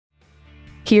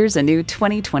Here's a new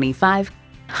 2025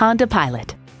 Honda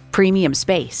Pilot. Premium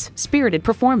space, spirited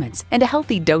performance, and a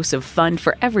healthy dose of fun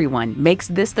for everyone makes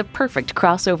this the perfect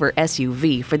crossover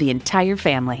SUV for the entire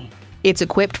family. It's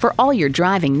equipped for all your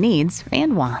driving needs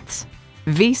and wants.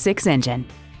 V6 engine,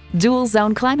 dual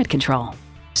zone climate control,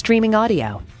 streaming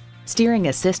audio, steering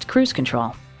assist cruise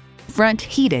control, front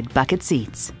heated bucket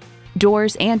seats,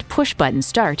 doors and push-button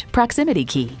start proximity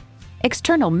key,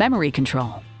 external memory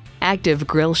control, active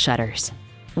grille shutters,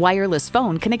 wireless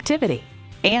phone connectivity,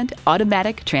 and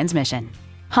automatic transmission.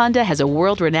 Honda has a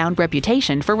world-renowned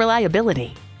reputation for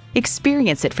reliability.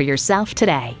 Experience it for yourself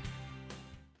today.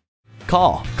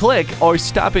 Call, click, or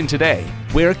stop in today.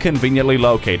 We're conveniently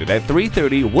located at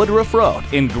 330 Woodruff Road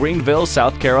in Greenville,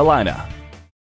 South Carolina.